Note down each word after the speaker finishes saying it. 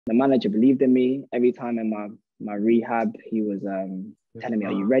the manager believed in me. Every time in my rehab, he was telling me,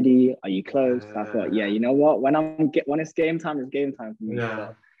 "Are you ready? Are you close?" I thought, yeah, you know what? When it's game time, it's game time for me. Yeah.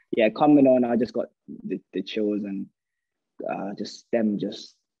 So, yeah, coming on, I just got the chills and just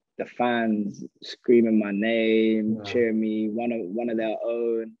the fans screaming my name, cheering me. One of their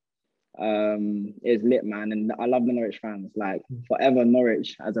own. Is lit, man, and I love the Norwich fans. Like forever,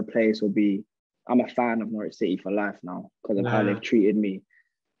 Norwich as a place will be. I'm a fan of Norwich City for life now because of how they've treated me.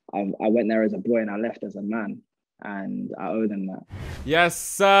 I went there as a boy and I left as a man, and I owe them that. Yes,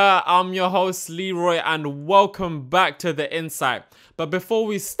 sir. I'm your host, Leroy, and welcome back to The Insight. But before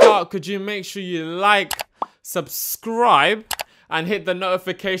we start, could you make sure you like, subscribe, and hit the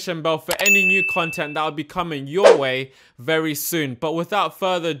notification bell for any new content that will be coming your way very soon. But without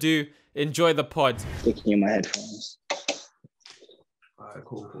further ado, enjoy the pod. Sticking in my headphones. Alright,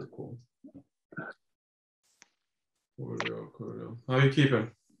 cool. Cool. How are you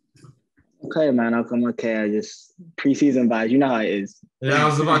keeping? Okay, man. I'm okay. I just pre-season vibes. You know how it is. Yeah, I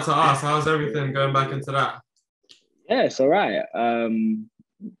was about to ask, how's everything going back into that? Yeah, it's all right.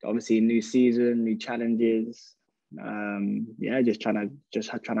 Obviously, new season, new challenges. Yeah, just trying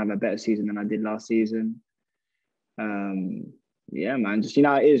to have a better season than I did last season. Yeah, man. Just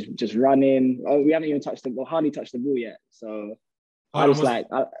it is just running. Oh, we haven't even hardly touched the ball yet. So was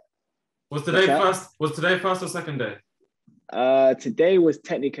today first or second day? Today was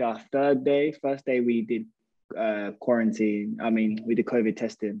technically our third day. First day we did quarantine. We did COVID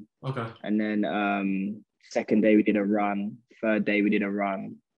testing. Okay. And then second day we did a run. Third day we did a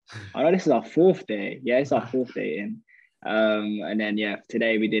run. I know this is our fourth day. Yeah, it's our fourth day in. And then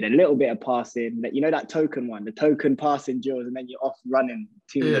today we did a little bit of passing. You know that token one, the token passing drills, and then you're off running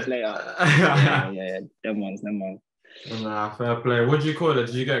 2 minutes later. Yeah. Them ones. Nah, fair play. What do you call it?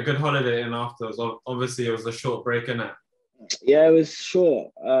 Did you get a good holiday in afterwards? Obviously, it was a short break, innit? Yeah, it was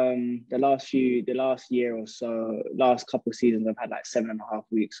short. The last year or so, last couple of seasons, I've had like 7.5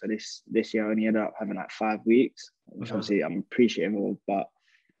 weeks. So this year I only ended up having like 5 weeks, which obviously I'm appreciative of. But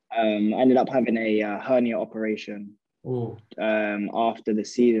I ended up having a hernia operation. After the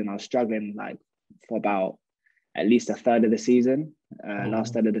season. I was struggling like for about at least a third of the season,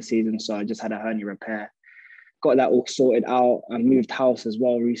 last third of the season. So I just had a hernia repair. Got that all sorted out. I moved house as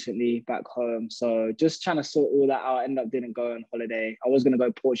well recently back home. So just trying to sort all that out. Ended up didn't go on holiday. I was going to go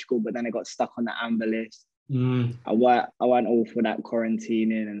to Portugal, but then I got stuck on the amber list. I went all for that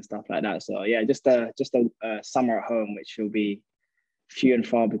quarantining and stuff like that. So yeah, just a summer at home, which will be few and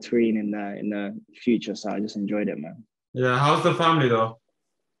far between in the future. So I just enjoyed it, man. Yeah, how's the family though?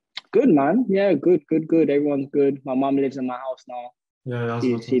 Good, man. Yeah, good. Everyone's good. My mum lives in my house now. Yeah,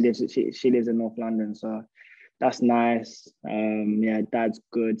 she lives in North London, so that's nice. Yeah, dad's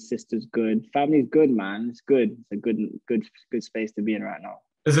good, sister's good, family's good, man. It's good. It's a good space to be in right now.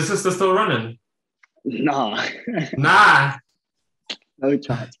 Is the sister still running? Nah. No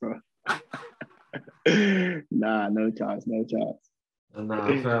chance, bro. Nah, no chance.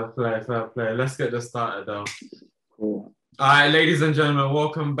 Nah, fair play. Let's get this started though. Cool. All right, ladies and gentlemen,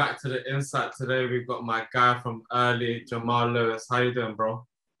 welcome back to The Insight. Today we've got my guy from early, Jamal Lewis. How you doing, bro?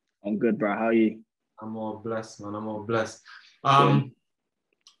 I'm good, bro. How are you? I'm all blessed, man. I'm all blessed.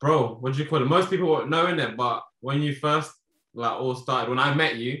 Bro, what do you call it? Most people won't know, innit? But when you first all started, when I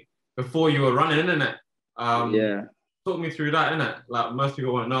met you, before you were running, innit? Yeah. Talk me through that, innit? Like most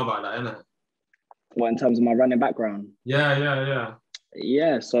people won't know about that, innit? What, in terms of my running background? Yeah.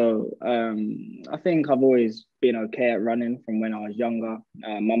 Yeah, so I think I've always been okay at running from when I was younger.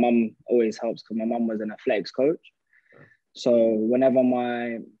 My mum always helps because my mum was an athletics coach. So whenever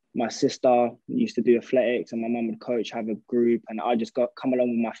my sister used to do athletics and my mum would coach, have a group, and I just come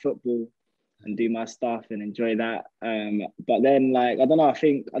along with my football and do my stuff and enjoy that. But then I don't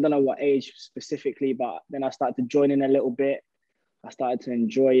know what age specifically, but then I started to join in a little bit. I started to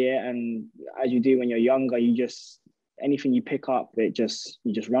enjoy it, and as you do when you're younger, anything you pick up, you just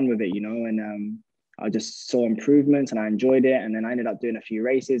run with it, and I just saw improvements and I enjoyed it. And then I ended up doing a few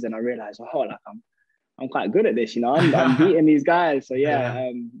races and I realized, I'm quite good at this, I'm beating these guys. So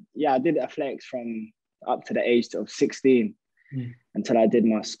I did athletics from up to the age of 16 until I did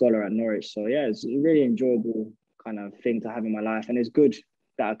my scholar at Norwich. So yeah, it's a really enjoyable kind of thing to have in my life. And it's good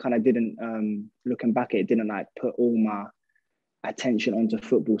that I kind of didn't, looking back, it didn't put all my attention onto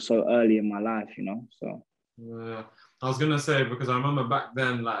football so early in my life, so. Yeah. I was gonna say, because I remember back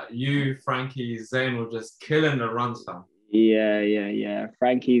then, you, Frankie, Zayn were just killing the runs, fam. Yeah.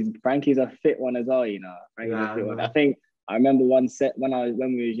 Frankie's a fit one as well, Frankie's a fit one. I think I remember one set when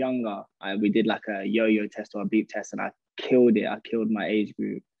we was younger, we did a yo-yo test or a beep test, and I killed it. I killed my age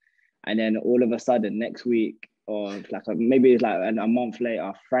group, and then all of a sudden next week or like maybe it's like a month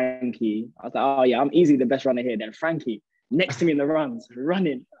later, Frankie. I was like, oh yeah, I'm easily the best runner here. Then Frankie next to me in the runs,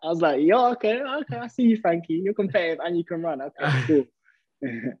 running. I was like, yo, okay, I see you, Frankie. You're competitive and you can run. Okay, cool.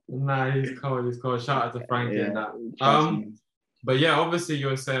 Nah, he's cold. He's cold. Shout out to Frankie Yeah, and that. trust me. But yeah, obviously you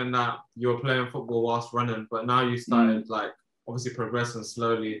were saying that you were playing football whilst running, but now you started like obviously progressing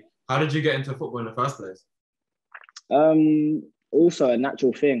slowly. How did you get into football in the first place? Also a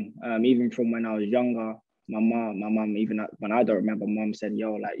natural thing. Even from when I was younger, my mum, even when I don't remember, mum said,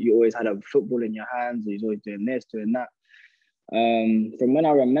 yo, like you always had a football in your hands, he's always doing this, doing that. From when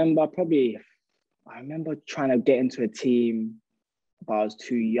I remember, I remember trying to get into a team, but I was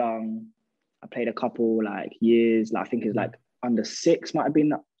too young. I played a couple like years, like I think it's like under 6 might have been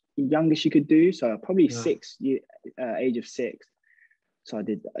the youngest you could do. So probably 6 year, age of 6. So I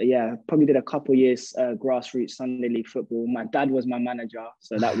did, probably did a couple years grassroots Sunday league football. My dad was my manager,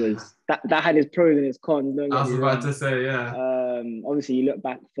 so that was that had its pros and its cons. I was about to say, yeah. Obviously, you look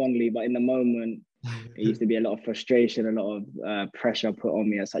back fondly, but in the moment, it used to be a lot of frustration, a lot of pressure put on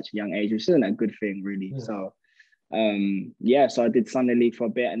me at such a young age, which isn't a good thing, really. Yeah. So, so I did Sunday league for a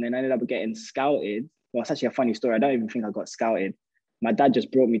bit, and then I ended up getting scouted. Well, it's actually a funny story. I don't even think I got scouted. My dad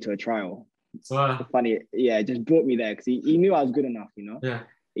just brought me to a trial. So funny, just brought me there because he knew I was good enough, you know. Yeah.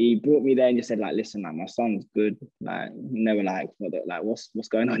 He brought me there and just said, like, listen, like my son's good. Like, never like, what's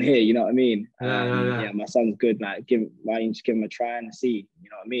going on here? You know what I mean? Yeah, my son's good. Like, why don't you just give him a try and see? You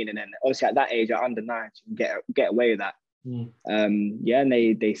know what I mean? And then obviously at that age, at under 9, you can get away with that. And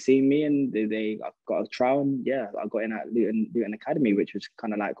they seen me and they got a trial and I got in at Luton Academy, which was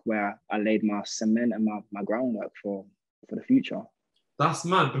kind of like where I laid my cement and my groundwork for the future. That's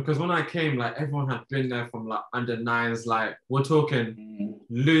mad because when I came, like everyone had been there from like under 9s. Like we're talking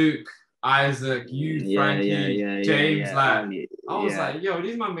Luke, Isaac, you, Frankie, James. Like I was like, yo,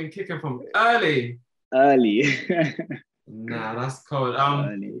 these men been kicking from early. Nah, that's cold.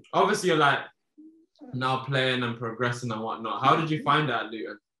 Obviously you're like now playing and progressing and whatnot. How did you find that at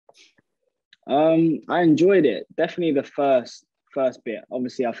Luton? I enjoyed it. Definitely the first bit.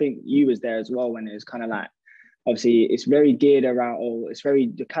 Obviously, I think you was there as well when it was kind of like. Obviously, it's very geared around,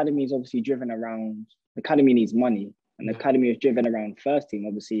 the academy is obviously driven around, the academy needs money, and the academy is driven around first team.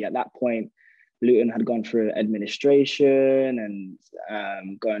 Obviously, at that point, Luton had gone through administration and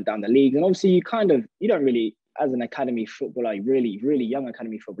going down the leagues. And obviously, you don't really, as an academy footballer, really, really young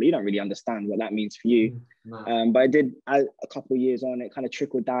academy footballer, you don't really understand what that means for you. But I did, a couple of years on, it kind of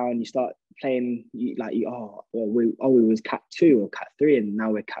trickled down. You start playing, we was Cat 2 or Cat 3, and now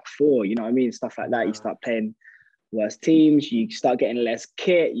we're Cat 4, you know what I mean? Stuff like that. You start playing worse teams, you start getting less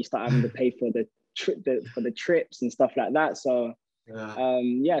kit, you start having to pay for the trips and stuff like that. So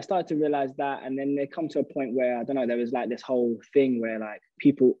I started to realize that, and then they come to a point where I don't know, there was like this whole thing where like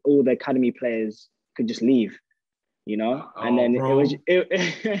all the academy players could just leave, you know, and then it was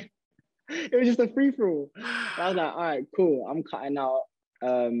just a free for all. I was like, all right, cool, I'm cutting out.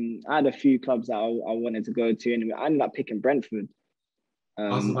 I had a few clubs that I wanted to go to, and I ended up picking Brentford. I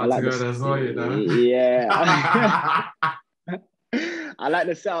was about to go there as well, you know. Yeah. I like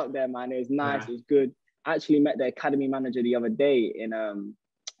the setup there, man. It was nice. It was good. I actually met the academy manager the other day in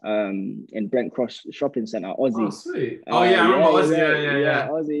Brent Cross Shopping Centre, Aussie. Oh, sweet. I remember Aussie. Yeah.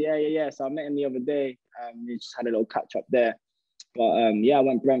 Aussie, yeah. So I met him the other day. We just had a little catch up there. But I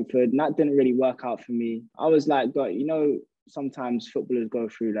went Brentford, and that didn't really work out for me. I was like, God, you know, sometimes footballers go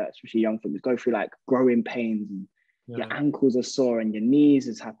through that, especially young footballers, go through like growing pains and your ankles are sore and your knees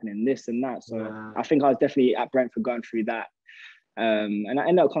is happening, this and that. So I think I was definitely at Brentford going through that. And I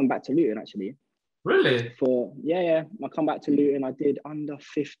ended up coming back to Luton actually. Really? I come back to Luton. I did under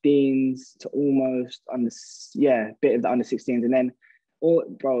 15s to almost bit of the under 16s. And then,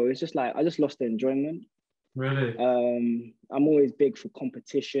 it's just like, I just lost the enjoyment. Really? I'm always big for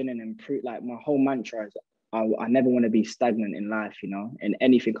competition and improve. Like my whole mantra is I never want to be stagnant in life, you know, in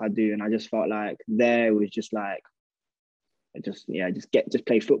anything I do. And I just felt like there was just like, just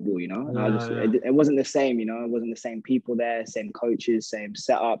play football, you know. And it wasn't the same, you know. It wasn't the same people there, same coaches, same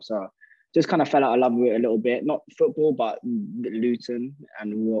setup. So just kind of fell out of love with it a little bit. Not football, but Luton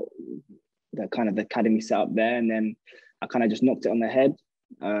and what the kind of the academy setup there. And then I kind of just knocked it on the head.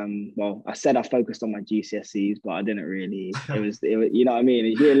 I said I focused on my GCSEs, but I didn't really. It was you know what I mean.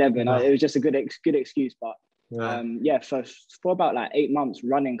 In year 11, it was just a good excuse. But so for about like 8 months,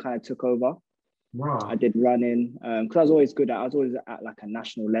 running kind of took over. Wow. I did running because I was always at like a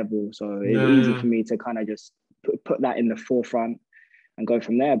national level, so it was easy for me to kind of just put that in the forefront and go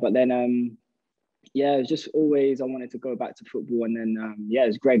from there. But then it was just always I wanted to go back to football, and then it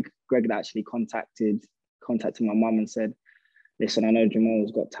was Greg that actually contacted my mum and said, listen, I know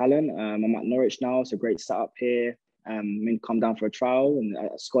Jamal's got talent. I'm at Norwich now. It's a great setup here. I'm going to come down for a trial and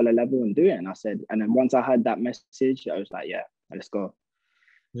at scholar level and do it. And I said, and then once I heard that message, I was like, yeah, let's go.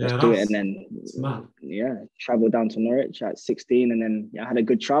 Let's do it. And then, traveled down to Norwich at 16. And then I had a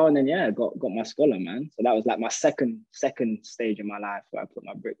good trial. And then, got my scholar, man. So that was like my second stage in my life where I put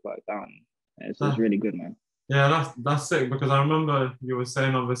my brickwork down. It was really good, man. Yeah, that's sick, because I remember you were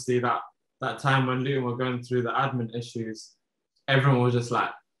saying, obviously, that time when Luton were going through the admin issues, everyone was just like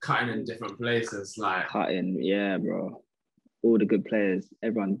cutting in different places. Yeah, bro. All the good players,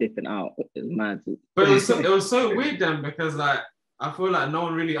 everyone dipping out. It was mad. But it was so weird then, because like I feel like no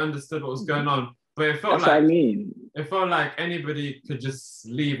one really understood what was going on. But it felt it felt like anybody could just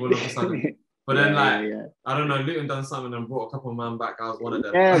leave all of a sudden. But then I don't know, Luton done something and brought a couple of men back. I was one of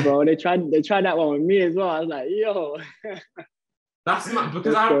them. Yeah, bro. They tried that one with me as well. I was like, yo. That's not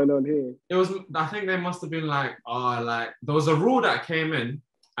because what's going on here? It was. I think they must have been like, there was a rule that came in,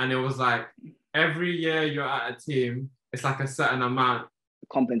 and it was like every year you're at a team, it's like a certain amount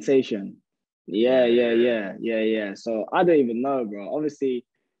compensation. Yeah. So I don't even know, bro. Obviously,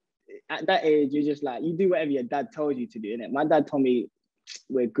 at that age, you're just like, you do whatever your dad told you to do, innit? My dad told me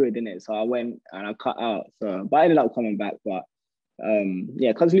we're good, innit? So I went and I cut out. So, but I ended up coming back. But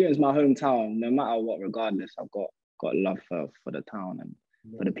because Luton's my hometown, no matter what, regardless, I've got love for the town and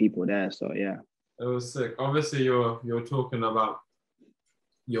for the people there. So yeah, it was sick. Obviously, you're talking about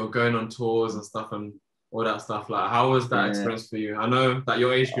you're going on tours and stuff and all that stuff. Like, how was that experience for you? I know that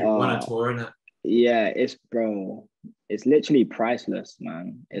your age group won a tour, innit? Yeah, it's literally priceless,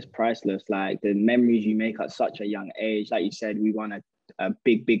 man. It's priceless. Like the memories you make at such a young age. Like you said, we won a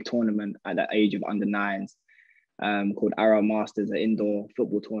big tournament at the age of under nines, called Arrow Masters, an indoor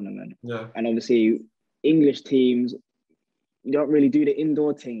football tournament. Yeah. And obviously, English teams, you don't really do the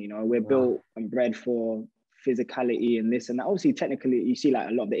indoor thing. You know, we're built and bred for physicality and this and that. Obviously, technically, you see like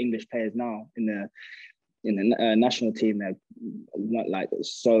a lot of the English players now in the national team, they're not like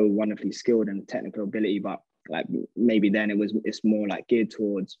so wonderfully skilled and technical ability, but like maybe then it's more like geared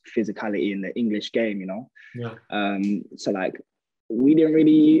towards physicality in the English game, you know. So like we didn't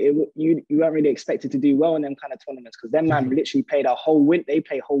really, you weren't really expected to do well in them kind of tournaments, because them man literally played a whole winter. They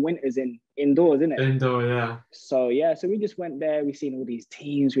play whole winters indoors, innit? Indoor, yeah. So we just went there. We seen all these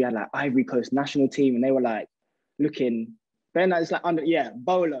teams. We had like Ivory Coast national team, and they were like looking. Ben, it's like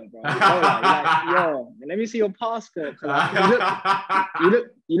bowler, bro. Bowler. Like, yo, let me see your passport. You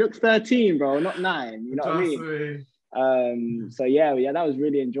look 13, bro, not 9. You know what I mean? So that was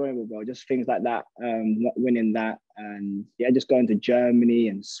really enjoyable, bro. Just things like that, winning that, and just going to Germany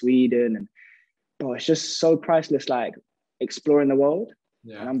and Sweden, and bro, it's just so priceless. Like exploring the world,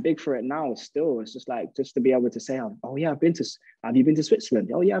 and I'm big for it now. Still, it's just to be able to say, oh yeah, have you been to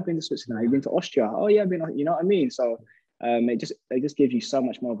Switzerland? Oh yeah, I've been to Switzerland. Have you been to Austria? Oh yeah, I've been. You know what I mean? So. It just gives you so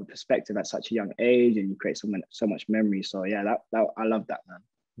much more of a perspective at such a young age, and you create so much memory. So that I love that, man.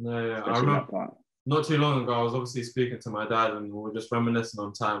 No, yeah, I remember not too long ago, I was obviously speaking to my dad, and we were just reminiscing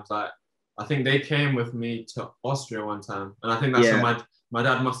on times. Like I think they came with me to Austria one time, and I think that's when my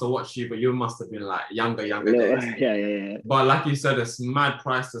dad must have watched you, but you must have been like younger days. Yeah. But like you said, it's mad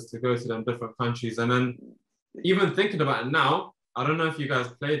priceless to go to them different countries, and then even thinking about it now, I don't know if you guys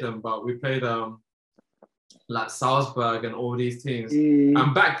played them, but we played like Salzburg and all these teams.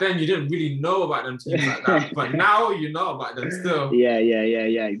 And back then you didn't really know about them teams like that. But now you know about them still. Yeah,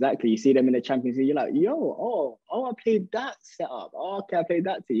 exactly. You see them in the Champions League, you're like, yo, I played that setup. Oh, okay, I played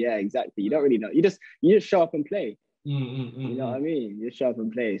that too. Yeah, exactly. You don't really know. You just show up and play. You know what I mean? You just show up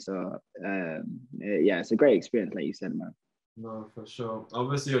and play. So it's a great experience, like you said, man. No, for sure.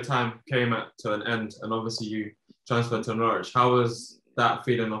 Obviously your time came to an end, and obviously you transferred to Norwich. How was that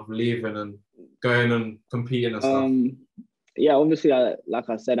feeling of leaving and going and competing and stuff? Obviously, like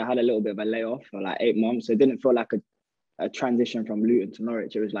I said, I had a little bit of a layoff for like 8 months. So it didn't feel like a transition from Luton to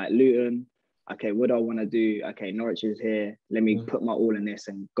Norwich. It was like Luton, okay, what do I want to do? Okay, Norwich is here. Let me put my all in this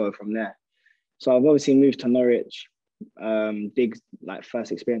and go from there. So I've obviously moved to Norwich, digs, like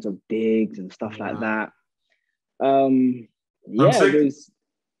first experience of digs and stuff like that. It was.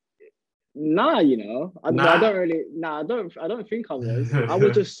 Nah, you know, I don't think I was.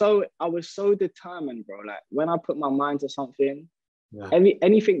 I was so determined, bro. Like when I put my mind to something,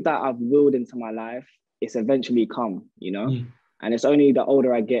 anything that I've willed into my life, it's eventually come, you know? And it's only the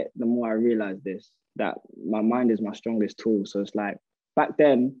older I get, the more I realize this, that my mind is my strongest tool. So it's like, back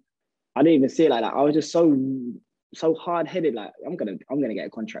then, I didn't even see it like that. I was just so hard-headed, like, I'm gonna get a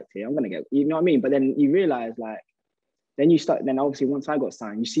contract here. I'm gonna get, you know what I mean? But then you realize, like, then obviously once I got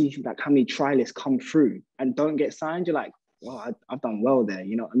signed, you see like how many trialists come through and don't get signed. You're like, wow, I've done well there.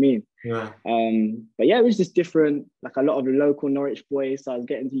 You know what I mean? Yeah. But yeah, it was just different. Like a lot of the local Norwich boys, so I was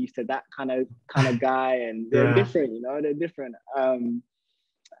getting used to that kind of guy, and they're different. You know, they're different.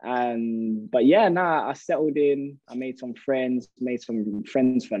 But yeah, I settled in. I made some friends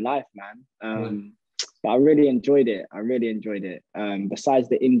for life, man. But I really enjoyed it. Besides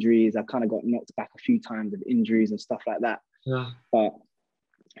the injuries, I kind of got knocked back a few times of injuries and stuff like that. Yeah. But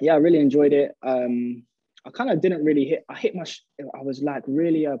yeah, I really enjoyed it. I kind of didn't really hit. I was a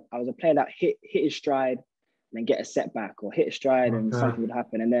player that hit his stride and then get a setback, or hit a stride and something would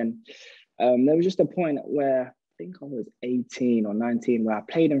happen. And then there was just a point where I think I was 18 or 19 where I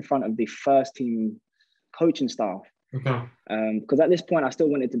played in front of the first team coaching staff. Okay. Because at this point I still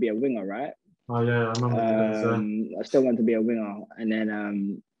wanted to be a winger, right? Oh yeah, I remember. I still wanted to be a winger, and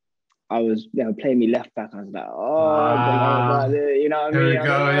then I was playing me left back. I was like, you know what I mean? Here we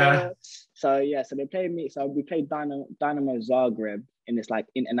go, yeah. So they played me. So we played Dynamo Zagreb in this like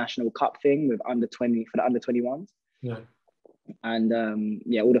international cup thing with under 20 for the under 21s. Yeah. And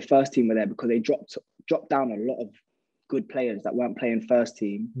all the first team were there because they dropped down a lot of good players that weren't playing first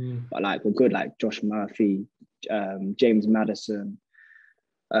team, but like were good, like Josh Murphy, James Maddison,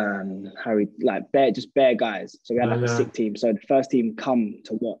 Harry, like bare guys. So we had like a sick team. So the first team come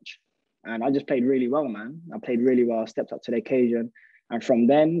to watch, and I just played really well, man. I played really well. I stepped up to the occasion, and from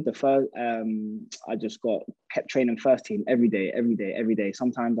then I just kept training first team every day.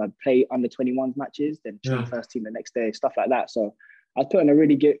 Sometimes I'd play under 21s matches, then train first team the next day, stuff like that. So I was putting a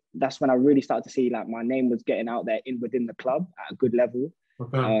really good. That's when I really started to see like my name was getting out there within the club at a good level.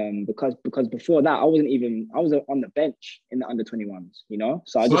 Okay. Because before that I was on the bench in the under 21s, you know.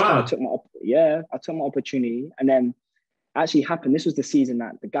 So I just kind of took my opportunity, and then actually happened. This was the season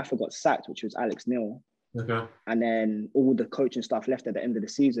that the gaffer got sacked, which was Alex Neil. Okay. And then all the coaching staff left at the end of the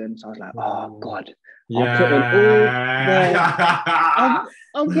season. So I was like, oh God,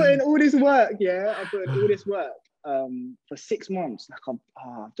 I'm putting all this work. Yeah, I'm putting all this work for 6 months. Like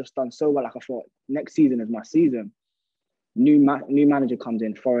I've just done so well. Like I thought next season is my season. New manager comes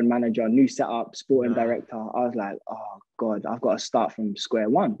in, foreign manager, new setup, sporting director. I was like, oh God, I've got to start from square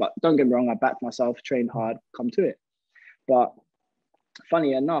one. But don't get me wrong, I backed myself, trained hard, come to it. But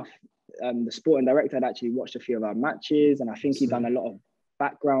funny enough, the sporting director had actually watched a few of our matches, and I think he'd done a lot of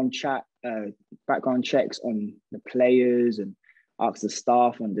background checks on the players and asked the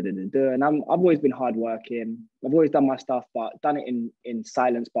staff and And I've always been hardworking. I've always done my stuff, but done it in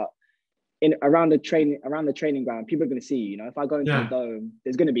silence. But around the training ground, people are going to see you. You know, if I go into the dome,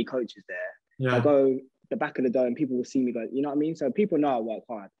 there's going to be coaches there. Yeah. If I go the back of the dome, people will see me go. You know what I mean? So people know I work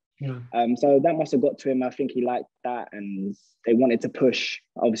hard. Yeah. So that must have got to him. I think he liked that, and they wanted to push.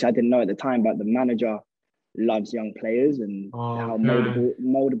 Obviously, I didn't know at the time, but the manager loves young players and how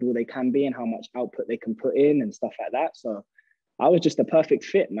moldable they can be, and how much output they can put in and stuff like that. So I was just a perfect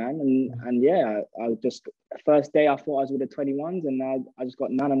fit, man. And yeah, I just first day I thought I was with the 21s, and I just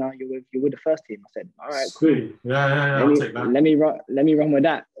got no, you're with the first team. I said, all right, sweet. Cool. Yeah. I'll take that. Let me run with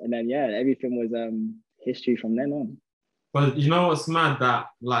that, and then everything was history from then on. But you know what's mad, that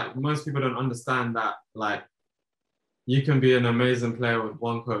like most people don't understand that like you can be an amazing player with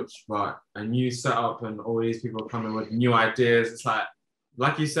one coach, but a new setup and all these people coming with new ideas. It's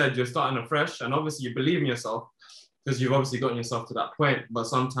like you said, you're starting afresh, and obviously you believe in yourself because you've obviously gotten yourself to that point. But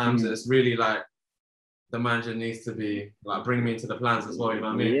sometimes it's really like the manager needs to be like bring me into the plans as well. You know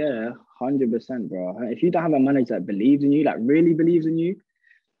what I mean? Yeah, 100%, bro. If you don't have a manager that believes in you, like really believes in you,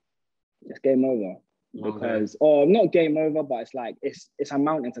 it's game over. Because not game over, but it's like it's a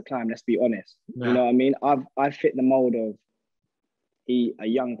mountain to climb, let's be honest. You know what I mean? I fit the mold of a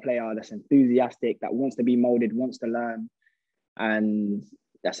young player that's enthusiastic, that wants to be molded, wants to learn, and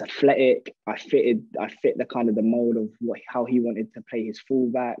that's athletic. I fit the kind of the mold of how he wanted to play his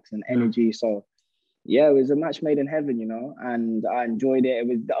fullbacks and energy. So yeah, it was a match made in heaven, you know, and I enjoyed it. It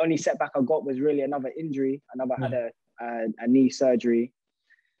was the only setback I got was really another injury. Had a knee surgery,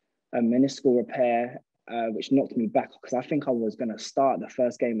 a meniscal repair, which knocked me back because I think I was going to start the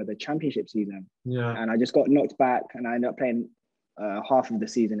first game of the championship season. Yeah. And I just got knocked back, and I ended up playing half of the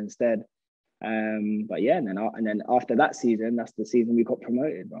season instead. But yeah, and then after that season, that's the season we got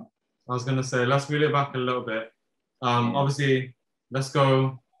promoted, bro. I was going to say, let's reel it back a little bit. Obviously, let's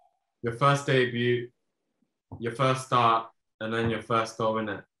go your first debut, your first start, and then your first goal,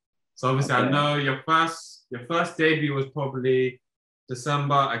 innit? So obviously, I know your first debut was probably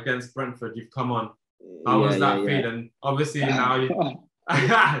December against Brentford. You've come on. How was that feeling? Obviously, now you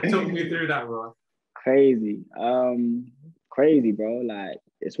talk me through that, bro. Crazy, bro. Like,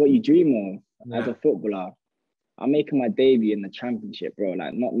 it's what you dream of as a footballer. I'm making my debut in the championship, bro.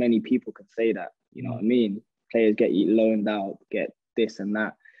 Like, not many people can say that. You know what I mean? players get loaned out, get this and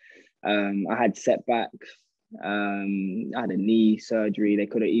that. I had setbacks. I had a knee surgery. They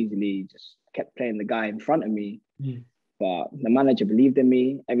could have easily just kept playing the guy in front of me. But the manager believed in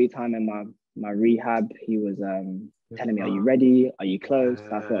me. Every time in my rehab, he was telling me, "Are you ready? Are you close?"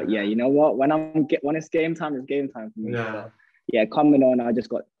 So I thought, yeah, you know what? When it's game time, it's game time for me. Yeah. So, yeah, coming on, I just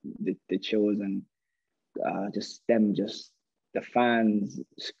got the chills and just the fans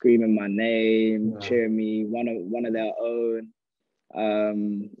screaming my name, cheering me, one of their own.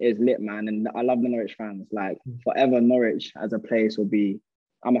 It's lit, man, and I love the Norwich fans. Like forever, Norwich as a place will be.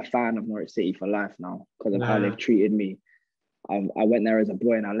 I'm a fan of Norwich City for life now because of how they've treated me. I went there as a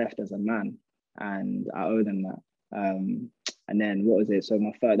boy and I left as a man, and I owe them that. And then what was it? So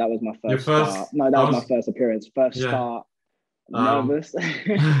that was my first start. No, that was my first appearance. First start. Nervous. I think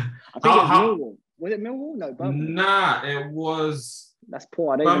it was Millwall. Was it Millwall? No, Birmingham. Nah, it was. That's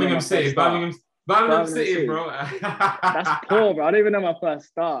poor. Birmingham City. Birmingham City, bro. That's poor, bro. I don't even know my first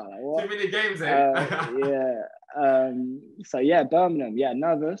start. Like, what? Too many games, eh? Yeah. So yeah, Birmingham. Yeah,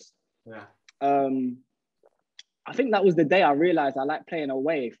 nervous. Yeah. I think that was the day I realized I like playing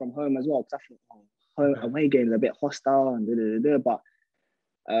away from home as well. Because I thought away games are a bit hostile and but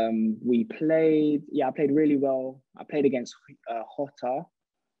we played. Yeah, I played really well. I played against Hotter.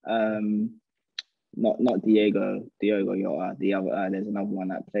 Not Diego Yota, the other. There's another one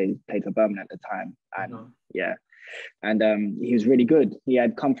that played for Birmingham at the time, and he was really good. He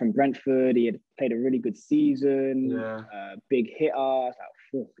had come from Brentford. He had played a really good season. Big hitter. I was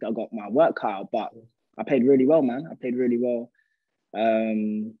like, I got my work cut out, but I played really well, man. I played really well.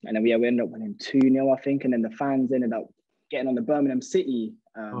 And then we ended up winning 2-0, I think, and then the fans ended up getting on the Birmingham City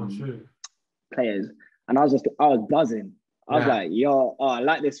players, and I was buzzing. I was like, yo, I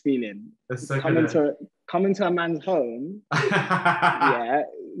like this feeling. Coming to a man's home,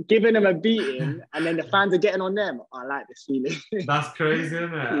 giving them a beating, and then the fans are getting on them. I like this feeling. That's crazy,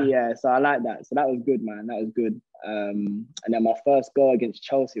 isn't it? Yeah, so I like that. So that was good, man. That was good. And then my first goal against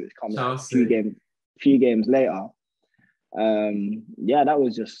Chelsea was coming a few games later. That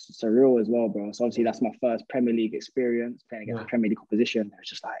was just surreal as well, bro. So obviously that's my first Premier League experience playing against a Premier League opposition. It was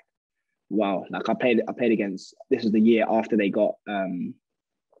just like, wow. Like I played against, this was the year after they got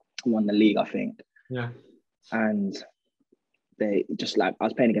won the league, I think. Yeah. And they just like, I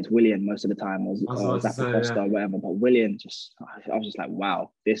was playing against Willian most of the time, or Zappa Costa or whatever, but Willian I was just like,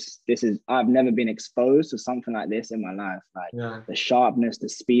 wow, this is, I've never been exposed to something like this in my life. Like the sharpness, the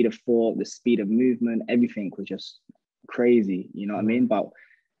speed of thought, the speed of movement, everything was just crazy, you know what I mean? But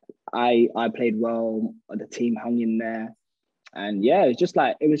I played well, the team hung in there. And yeah, it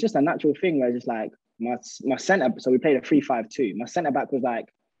was just a natural thing where just like my centre, so we played a 3-5-2. My centre back was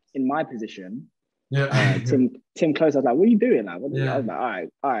like in my position. Yeah. Tim Close, I was like, what are you doing? Like, I was like,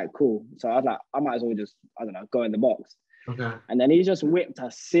 all right, cool. So I was like, I might as well just, I don't know, go in the box. Okay. And then he just whipped a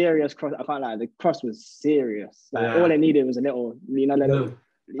serious cross. I can't lie, the cross was serious. Like all it needed was a little, little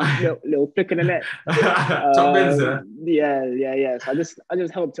flick in the net. Top bins, yeah. So I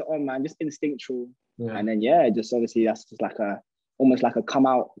just helped it on, man, just instinctual. Yeah. And then just obviously that's just like almost like a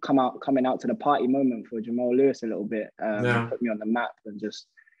coming out to the party moment for Jamal Lewis a little bit. Put me on the map and just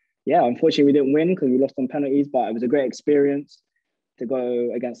unfortunately we didn't win because we lost on penalties, but it was a great experience to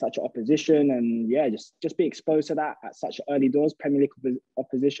go against such an opposition and just be exposed to that at such early doors, Premier League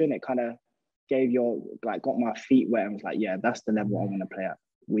opposition. It kind of got my feet wet and was like, that's the level I want to play at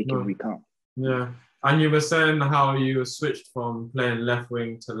week in, week out. Yeah. And you were saying how you switched from playing left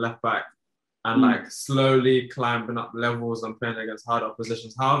wing to left back and like slowly climbing up levels and playing against hard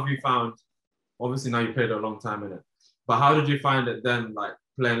oppositions. How have you found, obviously now you played a long time in it, but how did you find it then, like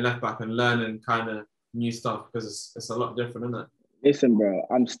playing left back and learning kind of new stuff? Because it's a lot different, isn't it? Listen, bro,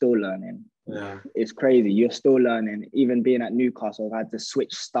 I'm still learning. Yeah. It's crazy. You're still learning. Even being at Newcastle, I've had to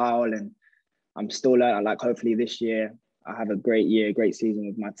switch style and I'm still learning. Like hopefully this year, I have a great year, great season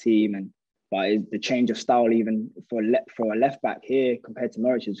with my team. But the change of style, even for a left back here compared to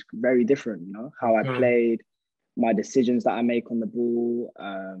Norwich, is very different. You know how I played, my decisions that I make on the ball,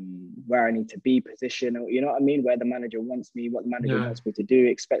 where I need to be positioned. You know what I mean? Where the manager wants me, what the manager wants me to do,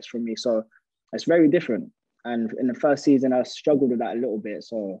 expects from me. So it's very different. And in the first season, I struggled with that a little bit.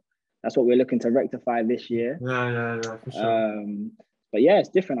 So that's what we're looking to rectify this year. Yeah, for sure. But it's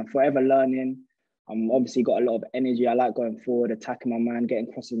different. I'm forever learning. I'm obviously got a lot of energy. I like going forward, attacking my man,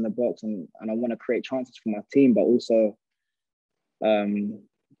 getting crosses in the box, and I want to create chances for my team, but also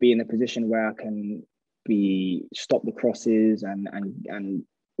be in a position where I can stop the crosses and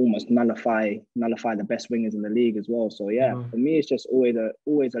almost nullify the best wingers in the league as well. So for me, it's just always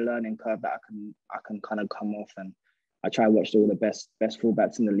a learning curve that I can kind of come off, and I try to watch all the best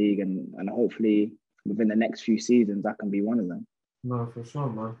fullbacks in the league, and hopefully within the next few seasons, I can be one of them. No, for sure,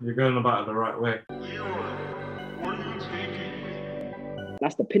 man. You're going about it the right way.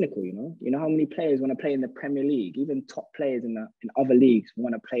 That's the pinnacle, you know. You know how many players want to play in the Premier League, even top players in other leagues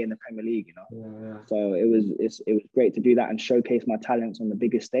want to play in the Premier League, you know. Yeah. So it was great to do that and showcase my talents on the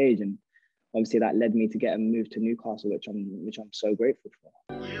biggest stage, and obviously that led me to get a move to Newcastle, which I'm so grateful for.